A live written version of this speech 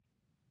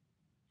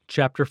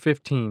Chapter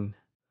 15.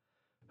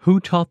 Who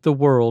taught the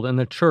world and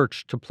the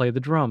church to play the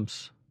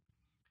drums?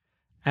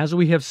 As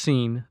we have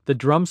seen, the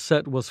drum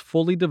set was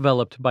fully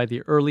developed by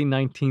the early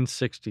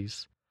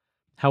 1960s.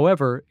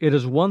 However, it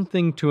is one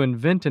thing to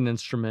invent an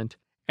instrument,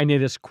 and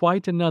it is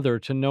quite another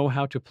to know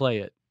how to play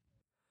it.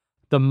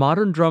 The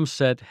modern drum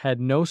set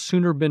had no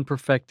sooner been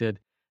perfected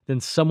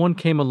than someone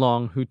came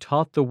along who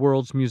taught the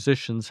world's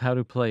musicians how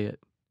to play it.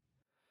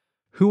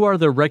 Who are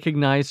the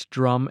recognized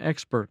drum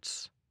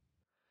experts?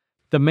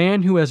 The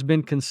man who has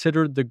been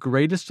considered the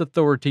greatest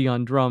authority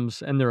on drums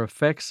and their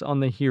effects on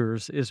the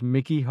hearers is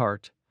Mickey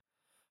Hart.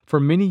 For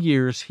many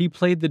years, he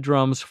played the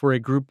drums for a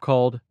group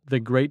called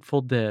the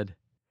Grateful Dead.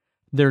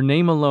 Their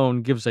name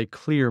alone gives a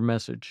clear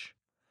message.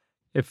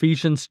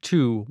 Ephesians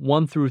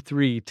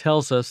 2:1-3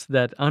 tells us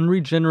that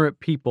unregenerate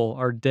people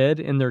are dead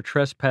in their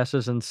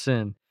trespasses and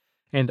sin,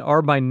 and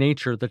are by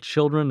nature the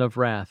children of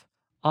wrath,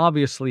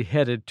 obviously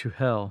headed to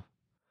hell.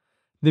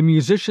 The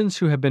musicians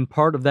who have been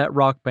part of that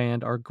rock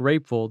band are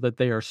grateful that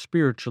they are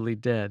spiritually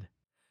dead.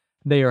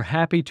 They are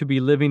happy to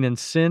be living in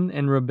sin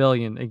and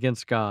rebellion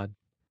against God.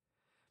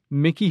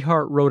 Mickey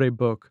Hart wrote a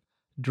book,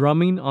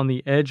 Drumming on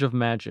the Edge of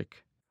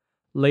Magic.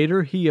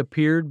 Later, he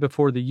appeared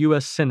before the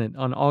U.S. Senate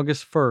on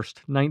August 1,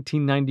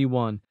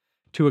 1991,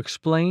 to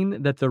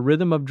explain that the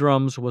rhythm of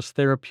drums was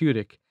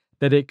therapeutic,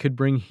 that it could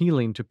bring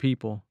healing to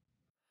people.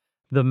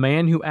 The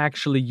man who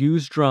actually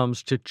used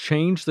drums to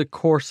change the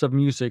course of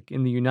music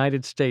in the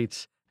United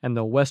States and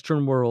the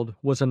Western world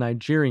was a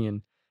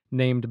Nigerian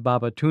named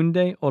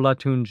Babatunde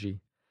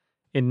Olatunji.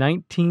 In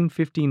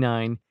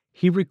 1959,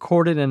 he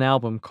recorded an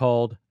album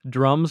called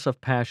Drums of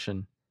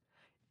Passion.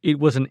 It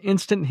was an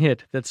instant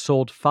hit that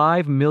sold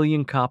 5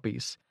 million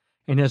copies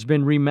and has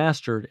been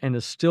remastered and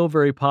is still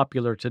very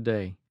popular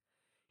today.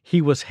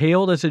 He was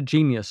hailed as a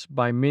genius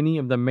by many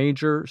of the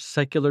major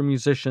secular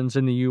musicians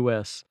in the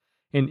U.S.,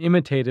 and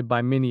imitated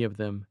by many of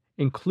them,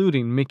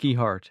 including Mickey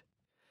Hart.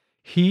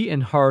 He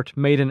and Hart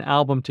made an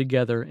album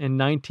together in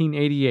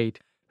 1988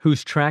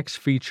 whose tracks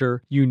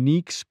feature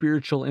unique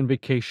spiritual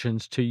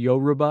invocations to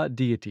Yoruba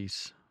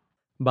deities.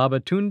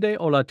 Babatunde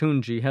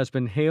Olatunji has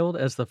been hailed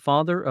as the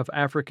father of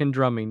African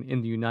drumming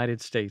in the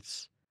United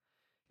States.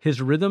 His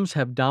rhythms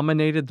have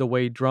dominated the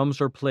way drums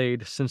are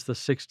played since the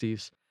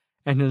 60s,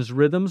 and his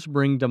rhythms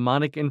bring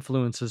demonic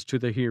influences to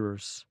the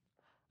hearers.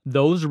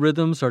 Those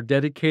rhythms are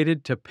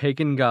dedicated to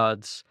pagan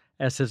gods,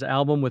 as his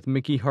album with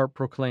Mickey Hart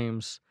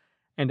proclaims,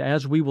 and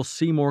as we will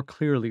see more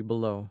clearly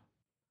below.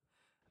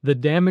 The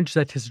damage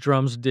that his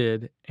drums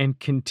did, and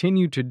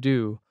continue to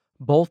do,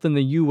 both in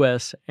the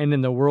U.S. and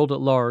in the world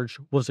at large,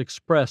 was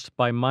expressed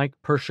by Mike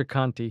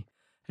Persicanti,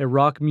 a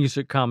rock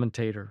music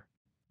commentator.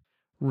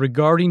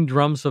 Regarding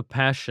Drums of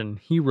Passion,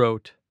 he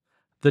wrote,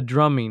 "The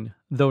drumming,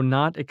 though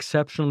not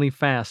exceptionally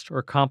fast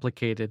or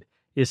complicated,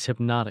 is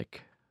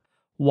hypnotic.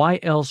 Why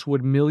else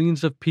would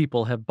millions of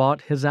people have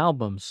bought his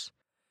albums?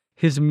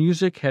 His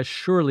music has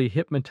surely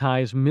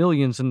hypnotized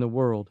millions in the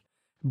world,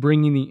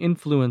 bringing the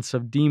influence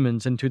of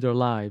demons into their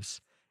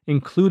lives,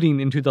 including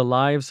into the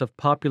lives of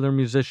popular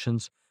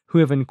musicians who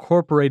have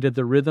incorporated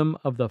the rhythm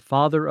of the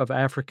father of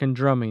African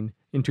drumming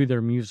into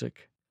their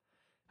music."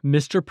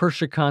 Mr.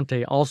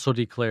 Persicanti also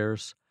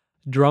declares,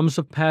 "Drums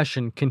of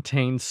Passion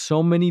contain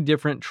so many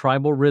different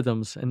tribal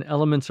rhythms and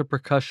elements of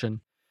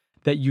percussion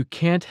that you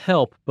can't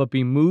help but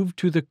be moved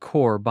to the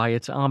core by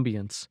its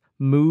ambience,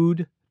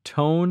 mood,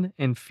 tone,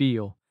 and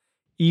feel,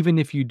 even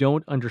if you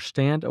don't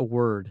understand a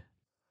word."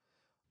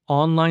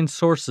 Online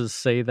sources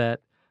say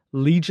that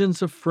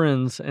legions of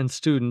friends and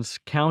students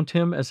count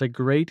him as a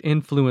great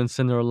influence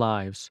in their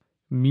lives,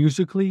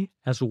 musically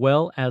as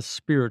well as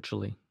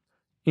spiritually.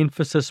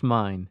 Emphasis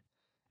mine.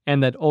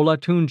 And that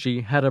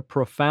Olatunji had a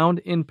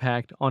profound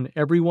impact on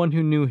everyone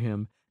who knew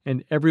him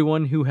and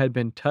everyone who had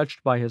been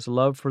touched by his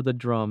love for the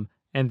drum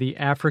and the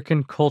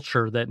African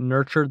culture that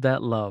nurtured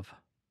that love.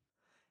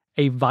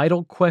 A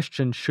vital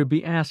question should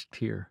be asked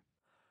here.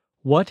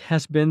 What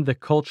has been the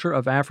culture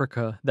of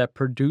Africa that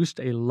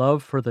produced a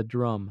love for the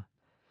drum?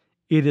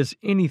 It is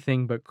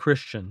anything but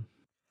Christian.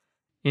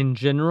 In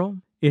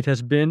general, it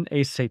has been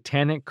a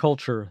satanic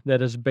culture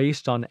that is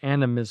based on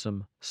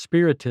animism,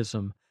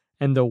 spiritism,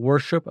 and the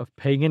worship of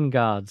pagan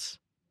gods.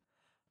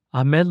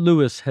 Ahmed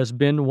Lewis has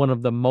been one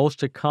of the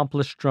most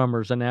accomplished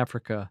drummers in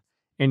Africa,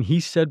 and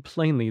he said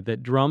plainly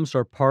that drums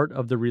are part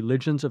of the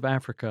religions of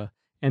Africa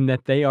and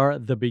that they are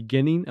the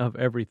beginning of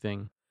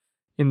everything.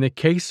 In the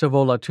case of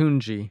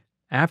Olatunji,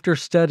 after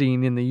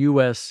studying in the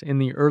U.S. in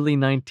the early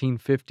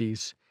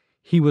 1950s,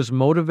 he was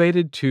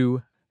motivated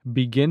to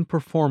begin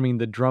performing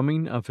the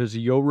drumming of his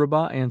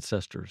Yoruba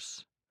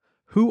ancestors.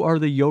 Who are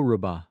the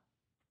Yoruba?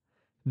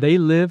 They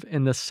live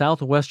in the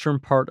southwestern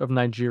part of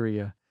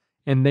Nigeria,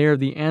 and they are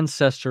the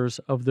ancestors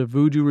of the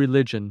Voodoo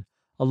religion,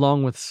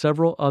 along with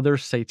several other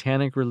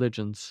satanic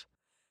religions.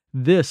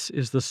 This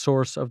is the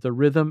source of the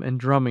rhythm and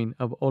drumming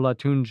of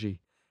Olatunji,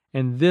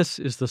 and this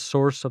is the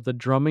source of the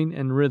drumming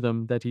and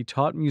rhythm that he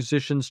taught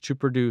musicians to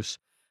produce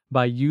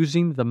by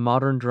using the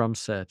modern drum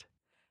set.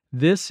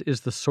 This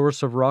is the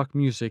source of rock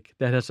music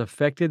that has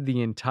affected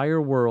the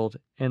entire world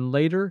and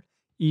later,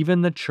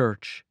 even the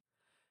church.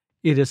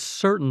 It is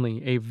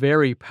certainly a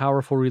very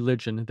powerful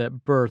religion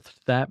that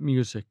birthed that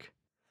music.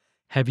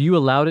 Have you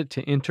allowed it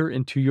to enter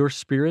into your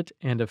spirit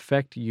and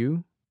affect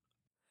you?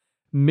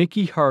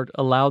 Mickey Hart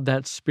allowed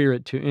that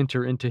spirit to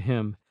enter into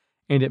him,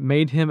 and it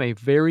made him a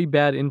very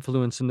bad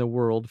influence in the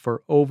world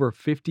for over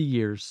 50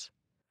 years.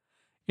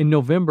 In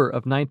November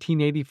of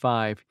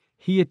 1985,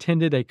 he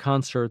attended a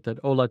concert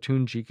that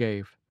Olatunji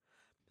gave.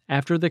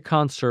 After the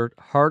concert,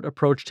 Hart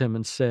approached him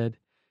and said,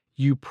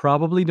 "You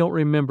probably don't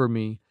remember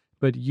me,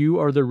 but you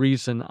are the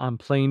reason I'm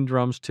playing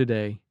drums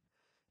today."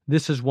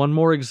 This is one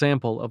more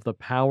example of the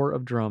power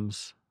of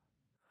drums.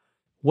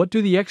 What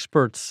do the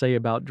experts say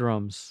about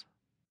drums?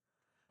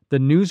 The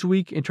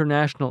Newsweek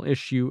International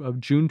issue of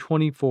June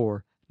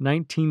 24,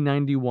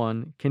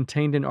 1991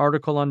 contained an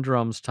article on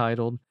drums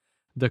titled,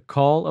 "The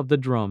Call of the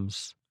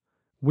Drums."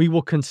 We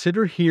will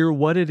consider here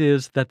what it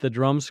is that the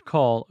drums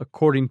call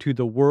according to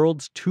the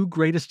world's two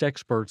greatest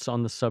experts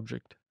on the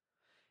subject.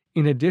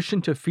 In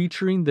addition to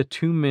featuring the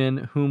two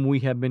men whom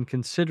we have been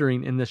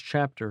considering in this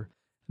chapter,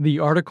 the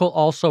article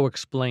also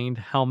explained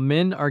how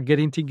men are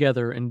getting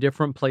together in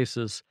different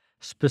places,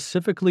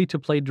 specifically to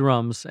play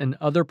drums and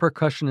other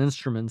percussion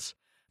instruments,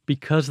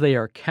 because they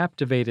are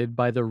captivated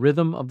by the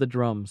rhythm of the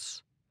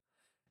drums.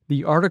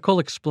 The article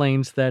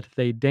explains that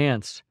they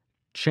dance,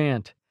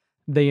 chant,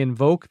 they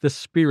invoke the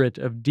spirit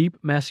of deep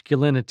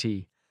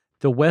masculinity,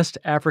 the West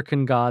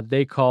African god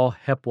they call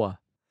Hepwa.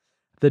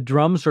 The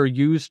drums are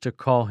used to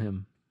call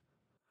him.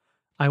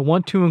 I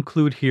want to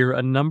include here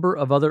a number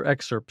of other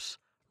excerpts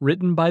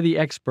written by the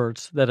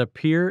experts that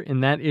appear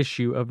in that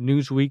issue of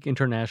Newsweek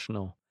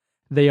International.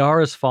 They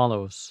are as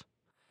follows.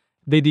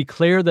 They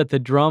declare that the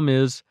drum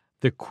is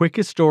the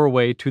quickest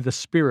doorway to the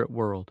spirit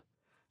world.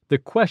 The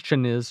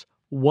question is,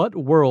 what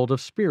world of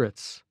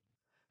spirits?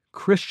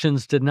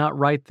 Christians did not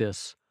write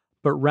this,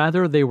 but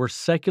rather they were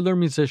secular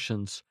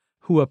musicians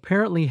who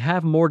apparently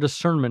have more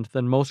discernment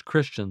than most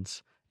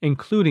Christians,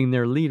 including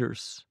their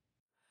leaders.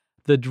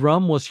 The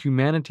drum was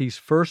humanity's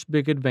first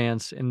big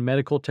advance in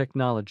medical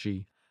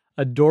technology,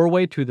 a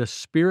doorway to the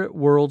spirit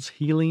world's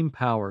healing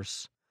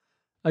powers.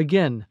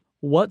 Again,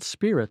 what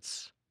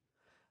spirits?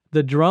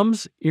 The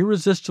drum's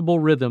irresistible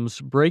rhythms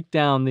break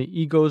down the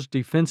ego's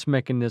defense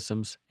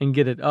mechanisms and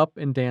get it up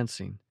and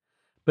dancing.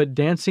 But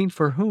dancing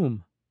for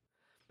whom?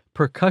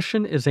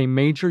 Percussion is a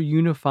major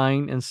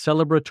unifying and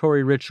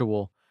celebratory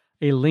ritual,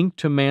 a link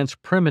to man's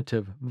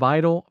primitive,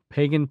 vital,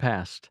 pagan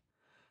past.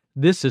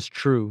 This is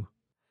true.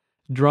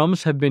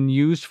 Drums have been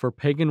used for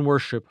pagan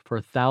worship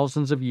for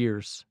thousands of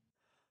years.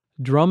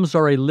 Drums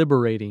are a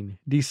liberating,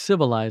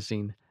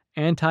 decivilizing,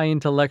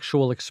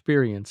 anti-intellectual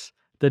experience,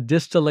 the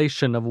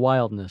distillation of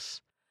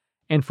wildness.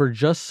 And for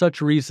just such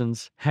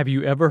reasons, have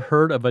you ever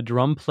heard of a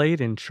drum played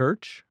in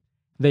church?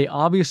 They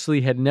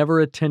obviously had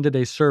never attended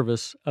a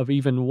service of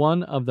even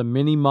one of the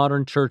many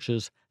modern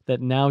churches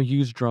that now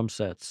use drum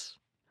sets.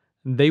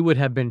 They would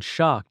have been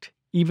shocked,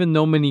 even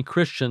though many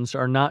Christians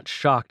are not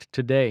shocked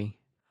today.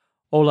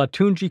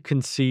 Olatunji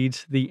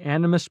concedes the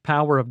animist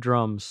power of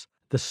drums,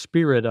 the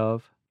spirit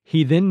of.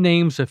 He then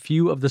names a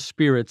few of the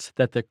spirits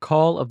that the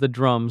call of the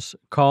drums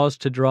cause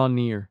to draw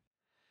near.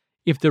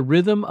 If the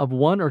rhythm of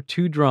one or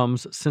two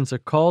drums sends a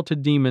call to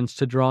demons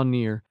to draw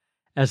near,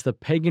 as the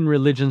pagan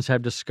religions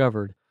have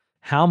discovered,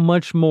 how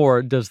much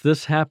more does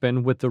this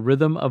happen with the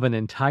rhythm of an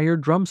entire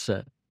drum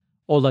set?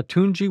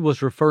 Olatunji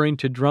was referring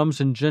to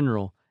drums in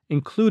general,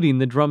 including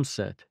the drum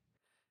set.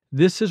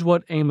 This is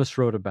what Amos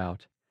wrote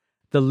about.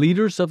 The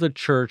leaders of the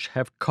church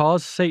have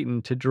caused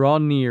Satan to draw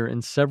near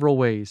in several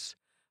ways,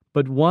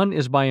 but one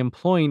is by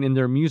employing in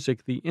their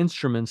music the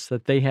instruments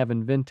that they have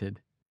invented.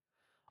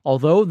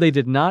 Although they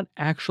did not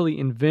actually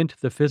invent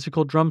the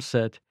physical drum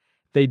set,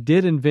 they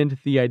did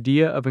invent the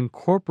idea of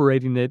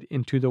incorporating it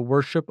into the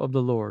worship of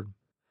the Lord.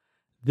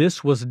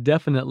 This was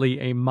definitely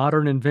a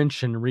modern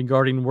invention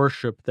regarding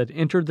worship that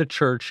entered the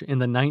church in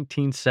the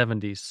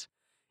 1970s.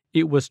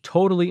 It was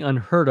totally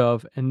unheard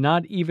of and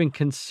not even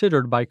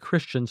considered by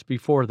Christians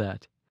before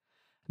that.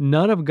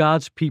 None of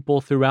God's people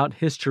throughout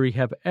history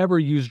have ever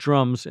used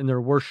drums in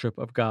their worship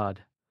of God.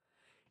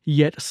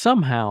 Yet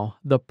somehow,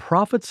 the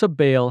prophets of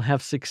Baal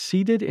have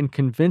succeeded in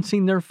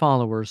convincing their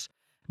followers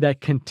that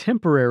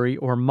contemporary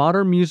or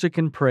modern music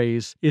and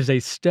praise is a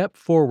step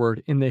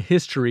forward in the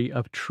history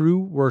of true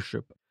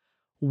worship.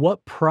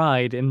 What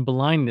pride and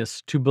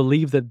blindness to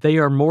believe that they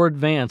are more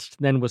advanced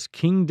than was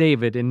King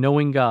David in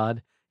knowing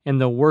God and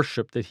the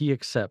worship that he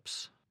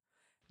accepts.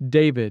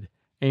 David,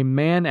 a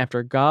man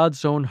after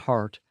God's own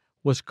heart,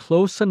 was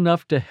close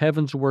enough to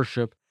heaven's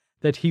worship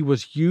that he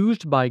was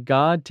used by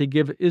God to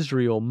give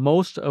Israel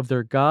most of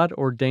their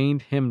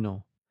God-ordained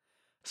hymnal.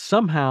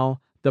 Somehow,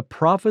 the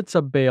prophets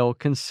of Baal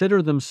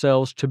consider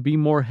themselves to be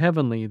more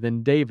heavenly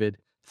than David,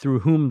 through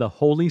whom the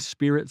Holy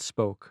Spirit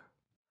spoke.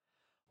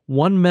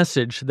 One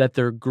message that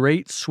their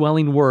great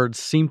swelling words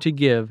seem to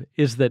give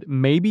is that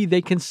maybe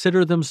they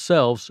consider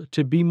themselves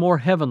to be more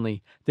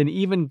heavenly than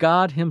even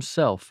God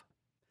Himself.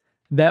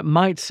 That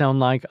might sound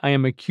like I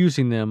am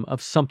accusing them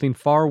of something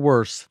far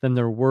worse than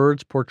their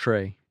words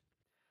portray.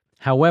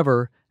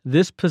 However,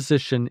 This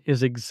position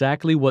is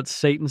exactly what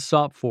Satan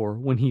sought for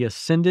when he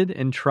ascended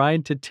and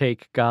tried to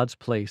take God's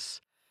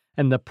place,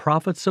 and the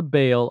prophets of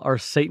Baal are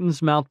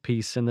Satan's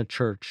mouthpiece in the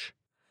church.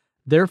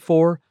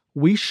 Therefore,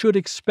 we should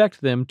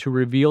expect them to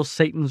reveal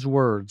Satan's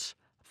words,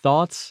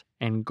 thoughts,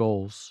 and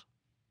goals.